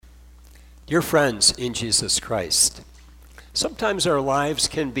Dear friends in Jesus Christ, sometimes our lives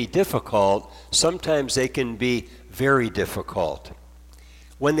can be difficult, sometimes they can be very difficult.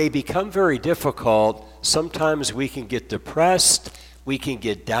 When they become very difficult, sometimes we can get depressed, we can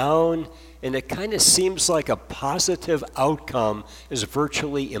get down, and it kind of seems like a positive outcome is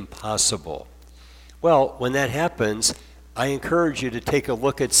virtually impossible. Well, when that happens, I encourage you to take a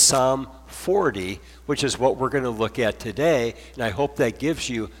look at Psalm 40, which is what we're going to look at today, and I hope that gives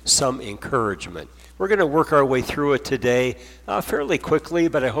you some encouragement. We're going to work our way through it today fairly quickly,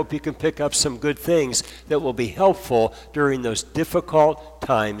 but I hope you can pick up some good things that will be helpful during those difficult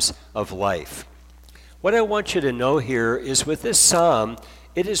times of life. What I want you to know here is with this psalm,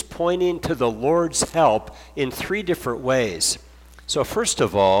 it is pointing to the Lord's help in three different ways. So first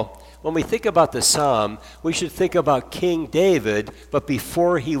of all, when we think about the psalm, we should think about King David, but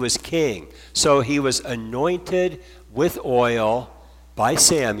before he was king. So he was anointed with oil by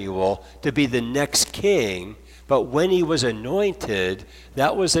Samuel to be the next king, but when he was anointed,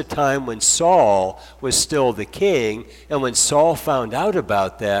 that was a time when Saul was still the king, and when Saul found out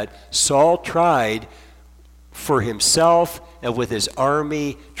about that, Saul tried for himself and with his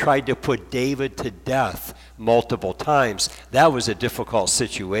army tried to put David to death multiple times. That was a difficult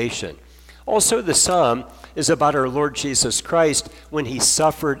situation. Also, the psalm is about our Lord Jesus Christ when he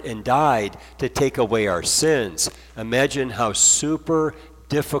suffered and died to take away our sins. Imagine how super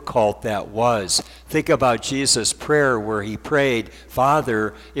difficult that was. Think about Jesus' prayer where he prayed,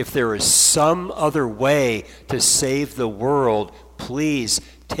 Father, if there is some other way to save the world, please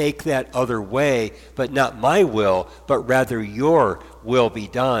take that other way, but not my will, but rather your will be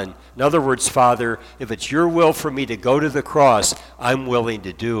done. In other words, Father, if it's your will for me to go to the cross, I'm willing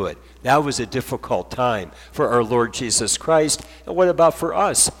to do it. That was a difficult time for our Lord Jesus Christ. And what about for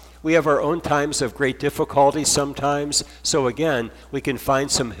us? We have our own times of great difficulty sometimes. So again, we can find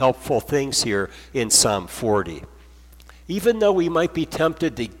some helpful things here in Psalm 40. Even though we might be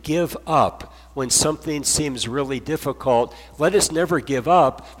tempted to give up when something seems really difficult, let us never give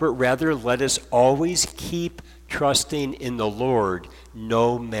up, but rather let us always keep trusting in the Lord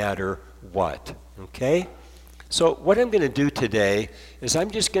no matter what. Okay? So what I'm going to do today is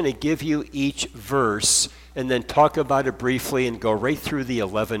I'm just going to give you each verse and then talk about it briefly and go right through the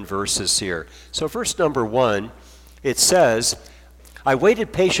 11 verses here. So verse number 1, it says, I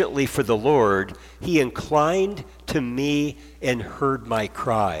waited patiently for the Lord. He inclined to me and heard my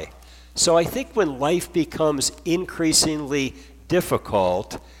cry. So I think when life becomes increasingly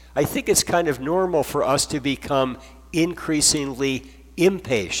difficult, I think it's kind of normal for us to become increasingly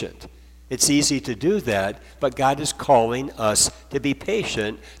impatient. It's easy to do that, but God is calling us to be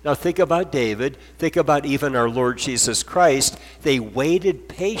patient. Now think about David. Think about even our Lord Jesus Christ. They waited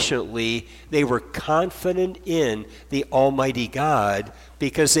patiently. They were confident in the Almighty God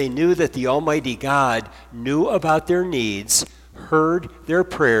because they knew that the Almighty God knew about their needs, heard their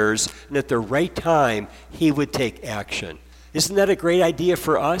prayers, and at the right time, he would take action. Isn't that a great idea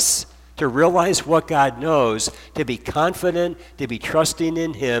for us? To realize what God knows, to be confident, to be trusting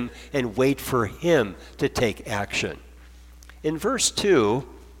in him, and wait for him to take action. In verse 2,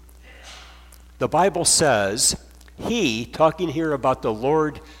 the Bible says, he, talking here about the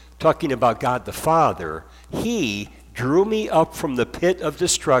Lord, talking about God the Father, he drew me up from the pit of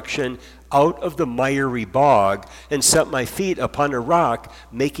destruction, out of the miry bog, and set my feet upon a rock,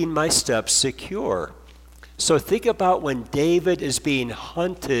 making my steps secure. So think about when David is being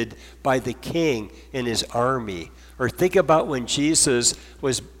hunted by the king and his army. Or think about when Jesus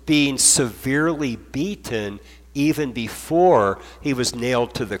was being severely beaten even before he was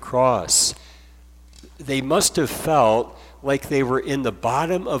nailed to the cross. They must have felt like they were in the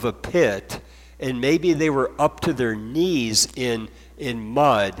bottom of a pit and maybe they were up to their knees in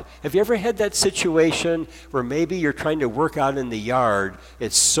mud. Have you ever had that situation where maybe you're trying to work out in the yard,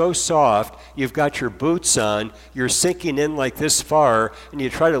 it's so soft, you've got your boots on, you're sinking in like this far, and you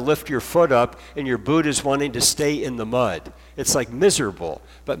try to lift your foot up, and your boot is wanting to stay in the mud. It's like miserable.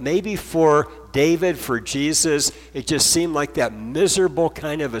 But maybe for David, for Jesus, it just seemed like that miserable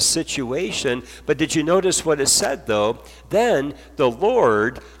kind of a situation. But did you notice what it said, though? Then the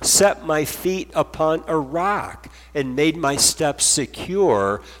Lord set my feet upon a rock and made my steps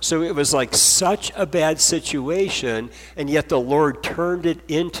secure. So it was like such a bad situation, and yet the Lord turned it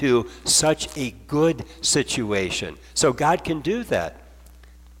into such a good situation. So God can do that.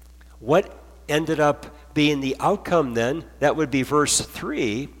 What ended up being the outcome then? That would be verse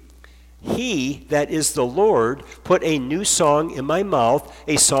 3. He, that is the Lord, put a new song in my mouth,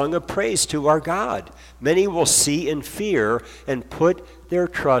 a song of praise to our God. Many will see and fear and put their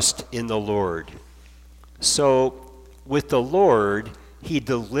trust in the Lord. So with the Lord, he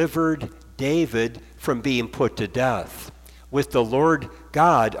delivered David from being put to death. With the Lord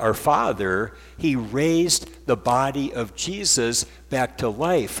God, our Father, he raised the body of Jesus back to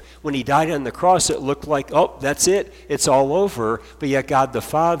life. When he died on the cross, it looked like, oh, that's it, it's all over. But yet God the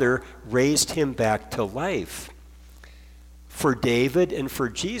Father raised him back to life. For David and for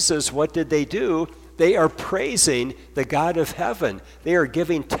Jesus, what did they do? They are praising the God of heaven. They are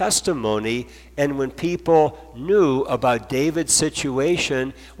giving testimony. And when people knew about David's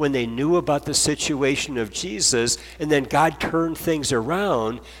situation, when they knew about the situation of Jesus, and then God turned things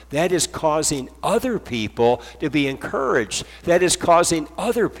around, that is causing other people to be encouraged. That is causing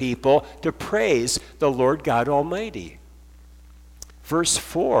other people to praise the Lord God Almighty. Verse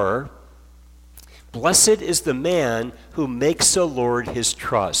 4, blessed is the man who makes the Lord his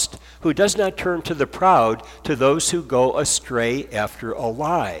trust, who does not turn to the proud, to those who go astray after a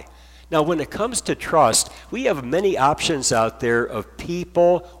lie. Now, when it comes to trust, we have many options out there of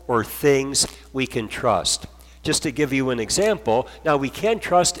people or things we can trust. Just to give you an example, now we can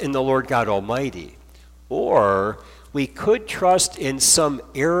trust in the Lord God Almighty, or we could trust in some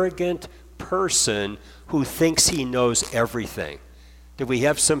arrogant person who thinks he knows everything. Do we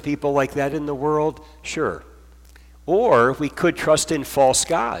have some people like that in the world? Sure. Or we could trust in false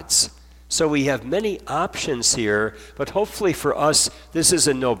gods. So we have many options here, but hopefully for us, this is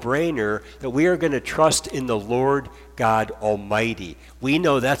a no-brainer that we are going to trust in the Lord God Almighty. We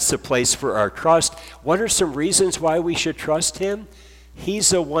know that's the place for our trust. What are some reasons why we should trust him? He's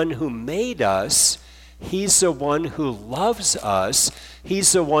the one who made us. He's the one who loves us.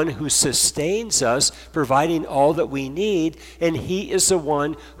 He's the one who sustains us, providing all that we need. And he is the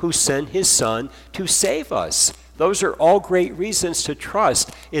one who sent his Son to save us. Those are all great reasons to trust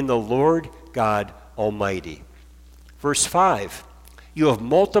in the Lord God Almighty. Verse 5, you have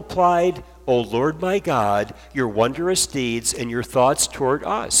multiplied, O Lord my God, your wondrous deeds and your thoughts toward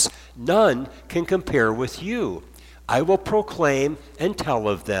us. None can compare with you. I will proclaim and tell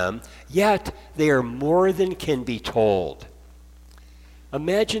of them, yet they are more than can be told.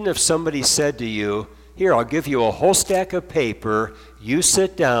 Imagine if somebody said to you, here, I'll give you a whole stack of paper, you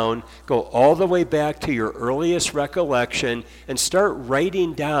sit down, go all the way back to your earliest recollection, and start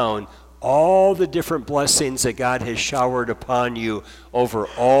writing down all the different blessings that God has showered upon you over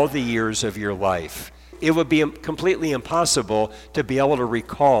all the years of your life. It would be completely impossible to be able to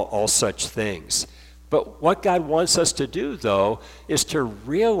recall all such things. But what God wants us to do, though, is to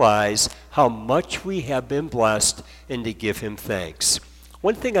realize how much we have been blessed and to give him thanks.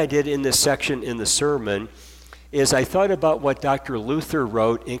 One thing I did in this section in the sermon is I thought about what Dr. Luther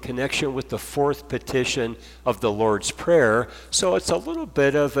wrote in connection with the fourth petition of the Lord's Prayer. So it's a little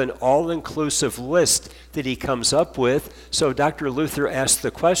bit of an all-inclusive list that he comes up with. So Dr. Luther asked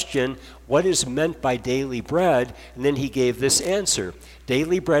the question, what is meant by daily bread? And then he gave this answer.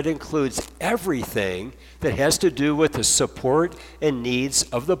 Daily bread includes everything that has to do with the support and needs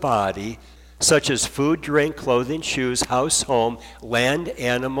of the body, such as food, drink, clothing, shoes, house, home, land,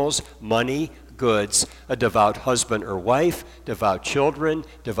 animals, money, goods, a devout husband or wife, devout children,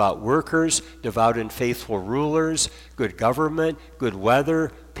 devout workers, devout and faithful rulers, good government, good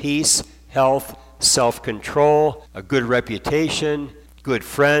weather, peace, health, self-control, a good reputation, good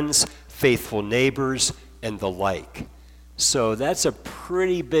friends, faithful neighbors, and the like. So that's a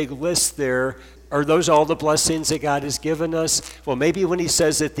pretty big list there. Are those all the blessings that God has given us? Well, maybe when he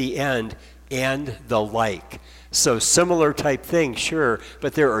says at the end, and the like. So similar type thing, sure,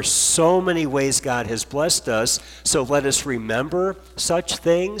 but there are so many ways God has blessed us, so let us remember such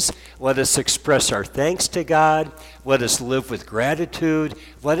things. Let us express our thanks to God. Let us live with gratitude.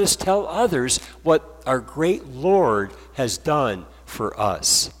 Let us tell others what our great Lord has done for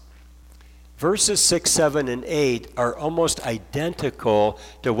us. Verses 6, 7, and 8 are almost identical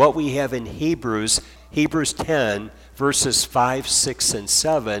to what we have in Hebrews 10, verses 5, 6, and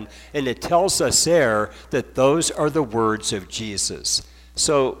 7, and it tells us there that those are the words of Jesus.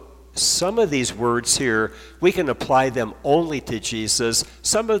 So some of these words here, we can apply them only to Jesus.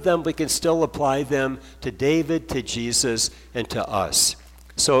 Some of them, we can still apply them to David, to Jesus, and to us.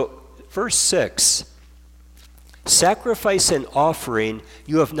 So verse 6, sacrifice and offering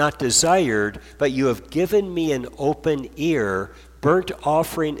you have not desired, but you have given me an open ear. Burnt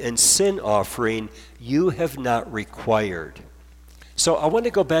offering and sin offering you have not required. So I want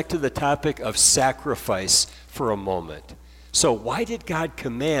to go back to the topic of sacrifice for a moment. So why did God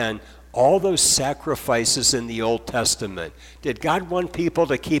command all those sacrifices in the Old Testament? Did God want people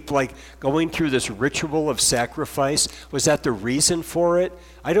to keep going through this ritual of sacrifice? Was that the reason for it?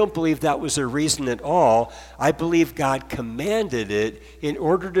 I don't believe that was the reason at all. I believe God commanded it in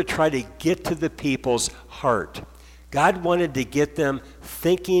order to try to get to the people's heart. God wanted to get them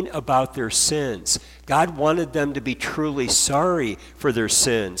thinking about their sins. God wanted them to be truly sorry for their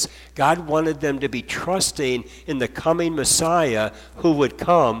sins. God wanted them to be trusting in the coming Messiah who would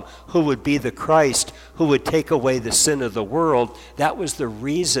come, who would be the Christ, who would take away the sin of the world. That was the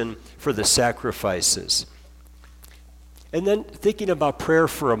reason for the sacrifices. And then thinking about prayer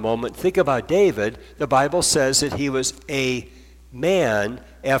for a moment, think about David. The Bible says that he was a man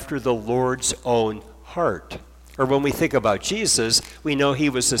after the Lord's own heart. Or when we think about Jesus, we know he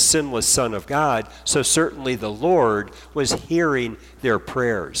was the sinless Son of God, so certainly the Lord was hearing their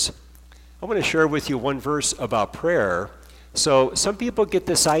prayers. I want to share with you one verse about prayer. So some people get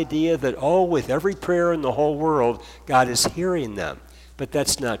this idea that, oh, with every prayer in the whole world, God is hearing them. But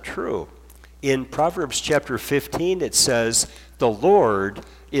that's not true. In Proverbs chapter 15, it says, the Lord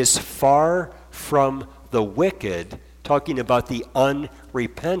is far from the wicked, talking about the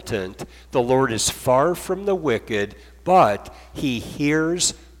unrepentant. The Lord is far from the wicked, but he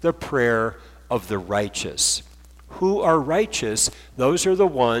hears the prayer of the righteous. Who are righteous? Those are the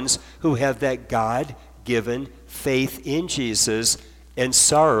ones who have that God-given faith in Jesus and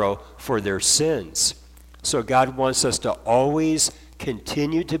sorrow for their sins. So God wants us to always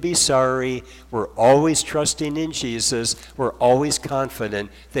continue to be sorry. We're always trusting in Jesus. We're always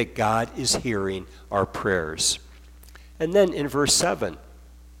confident that God is hearing our prayers. And then in verse 7,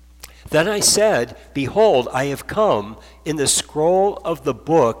 then I said, behold, I have come. In the scroll of the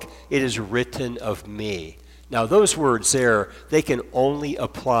book it is written of me. Now those words there, they can only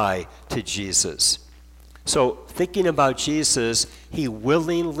apply to Jesus. So thinking about Jesus, he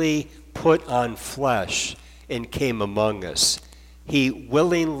willingly put on flesh and came among us. He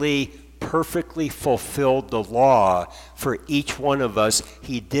willingly, perfectly fulfilled the law for each one of us.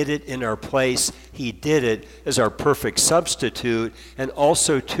 He did it in our place. He did it as our perfect substitute. And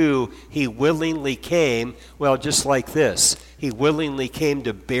also, too, he willingly came, well, just like this. He willingly came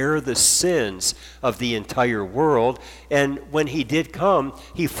to bear the sins of the entire world. And when he did come,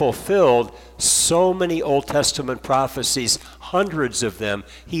 he fulfilled so many Old Testament prophecies, hundreds of them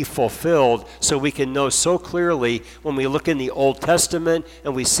he fulfilled, so we can know so clearly when we look in the Old Testament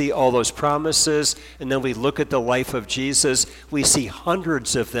and we see all those promises, and then we look at the life of Jesus, we see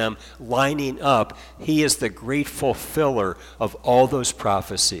hundreds of them lining up. He is the great fulfiller of all those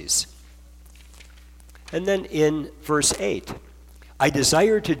prophecies. And then in verse 8, I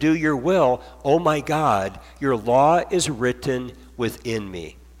desire to do your will, O my God, your law is written within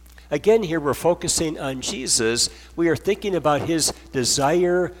me. Again, here we're focusing on Jesus. We are thinking about his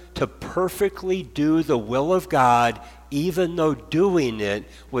desire to perfectly do the will of God, even though doing it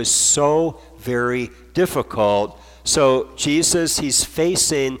was so very difficult. So Jesus, he's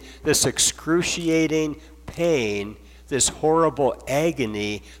facing this excruciating pain, this horrible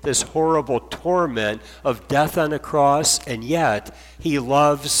agony, this horrible torment of death on a cross, and yet he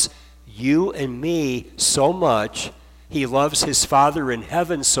loves you and me so much. He loves his Father in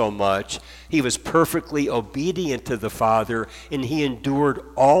heaven so much. He was perfectly obedient to the Father, and he endured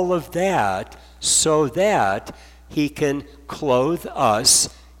all of that so that he can clothe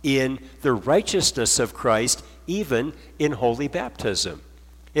us in the righteousness of Christ, even in holy baptism.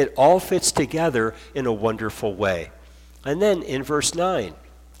 It all fits together in a wonderful way. And then in verse 9,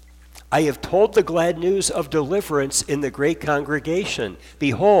 I have told the glad news of deliverance in the great congregation.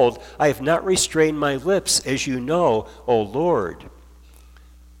 Behold, I have not restrained my lips, as you know, O Lord.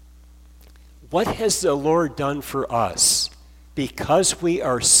 What has the Lord done for us? Because we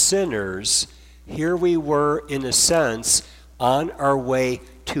are sinners, here we were, in a sense, on our way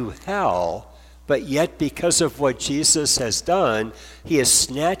to hell, but yet because of what Jesus has done, he has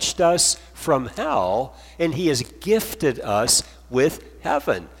snatched us from hell, and he has gifted us with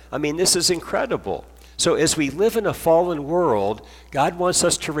heaven. I mean, this is incredible. So as we live in a fallen world, God wants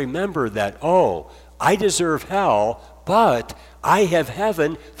us to remember that, oh, I deserve hell, but I have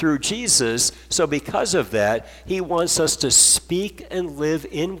heaven through Jesus. So because of that, he wants us to speak and live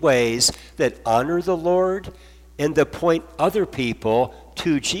in ways that honor the Lord and that point other people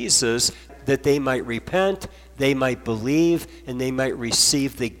to Jesus, that they might repent, they might believe, and they might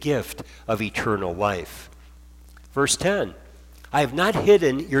receive the gift of eternal life. Verse 10. I have not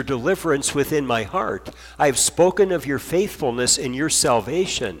hidden your deliverance within my heart. I have spoken of your faithfulness and your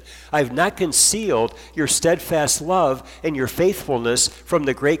salvation. I have not concealed your steadfast love and your faithfulness from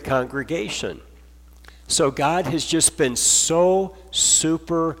the great congregation. So God has just been so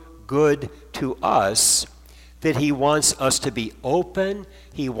super good to us that he wants us to be open,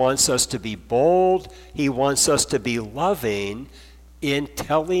 he wants us to be bold, he wants us to be loving, in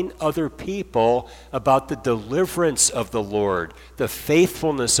telling other people about the deliverance of the Lord, the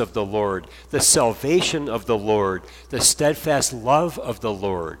faithfulness of the Lord, the salvation of the Lord, the steadfast love of the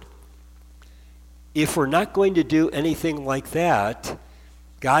Lord. If we're not going to do anything like that,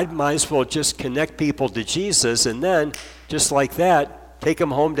 God might as well just connect people to Jesus and then, just like that, take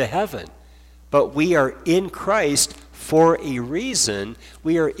them home to heaven. But we are in Christ for a reason.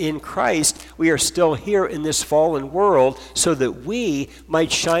 We are in Christ. We are still here in this fallen world so that we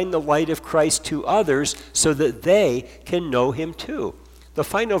might shine the light of Christ to others so that they can know him too. The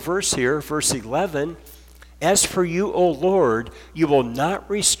final verse here, verse 11, as for you, O Lord, you will not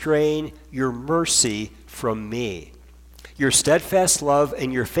restrain your mercy from me. Your steadfast love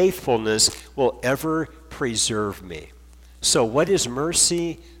and your faithfulness will ever preserve me. So what is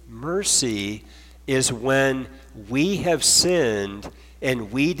mercy? Mercy is when we have sinned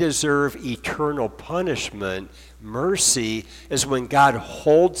and we deserve eternal punishment. Mercy is when God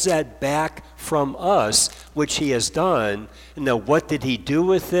holds that back from us, which he has done. And now what did he do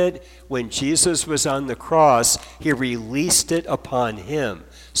with it? When Jesus was on the cross, he released it upon him.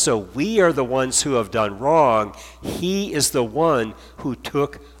 So we are the ones who have done wrong. He is the one who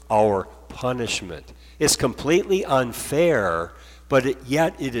took our punishment. It's completely unfair, but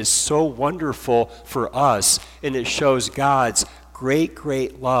yet it is so wonderful for us, and it shows God's great,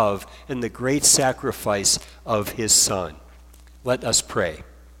 great love and the great sacrifice of his Son. Let us pray.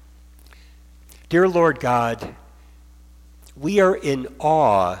 Dear Lord God, we are in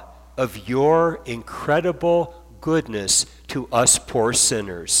awe of your incredible goodness to us poor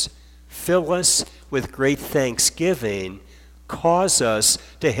sinners. Fill us with great thanksgiving. Cause us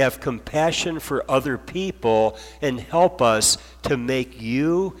to have compassion for other people and help us to make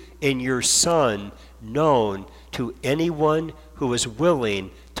you and your Son known to anyone who is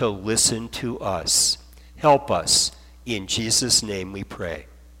willing to listen to us. Help us. In Jesus' name we pray.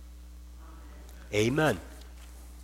 Amen.